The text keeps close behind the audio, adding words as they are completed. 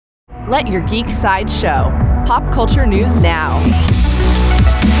Let your geek side show. Pop culture news now.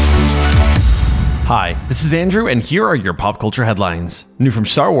 Hi, this is Andrew, and here are your pop culture headlines. New from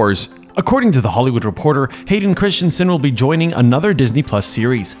Star Wars. According to The Hollywood Reporter, Hayden Christensen will be joining another Disney Plus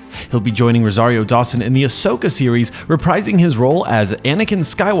series. He'll be joining Rosario Dawson in the Ahsoka series, reprising his role as Anakin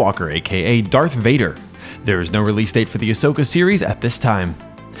Skywalker, aka Darth Vader. There is no release date for the Ahsoka series at this time.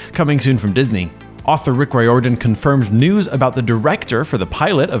 Coming soon from Disney. Author Rick Riordan confirmed news about the director for the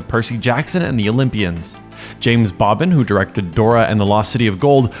pilot of Percy Jackson and the Olympians. James Bobbin, who directed Dora and the Lost City of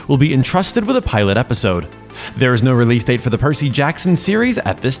Gold, will be entrusted with a pilot episode. There is no release date for the Percy Jackson series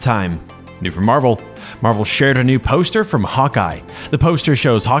at this time. New from Marvel. Marvel shared a new poster from Hawkeye. The poster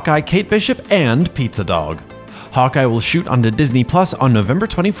shows Hawkeye, Kate Bishop, and Pizza Dog. Hawkeye will shoot onto Disney Plus on November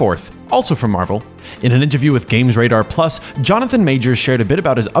 24th. Also from Marvel. In an interview with Games Radar Plus, Jonathan Majors shared a bit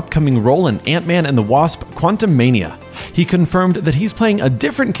about his upcoming role in Ant-Man and the Wasp: Quantumania. He confirmed that he's playing a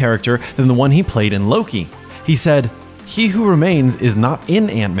different character than the one he played in Loki. He said, "He who remains is not in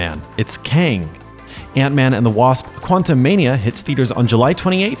Ant-Man, it's Kang." Ant-Man and the Wasp: Quantumania hits theaters on July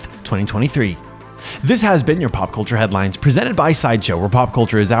 28th, 2023. This has been your Pop Culture Headlines, presented by Sideshow, where pop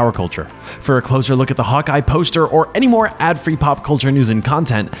culture is our culture. For a closer look at the Hawkeye poster or any more ad-free pop culture news and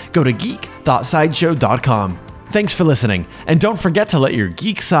content, go to geek.sideshow.com. Thanks for listening, and don't forget to let your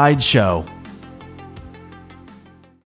geek side show.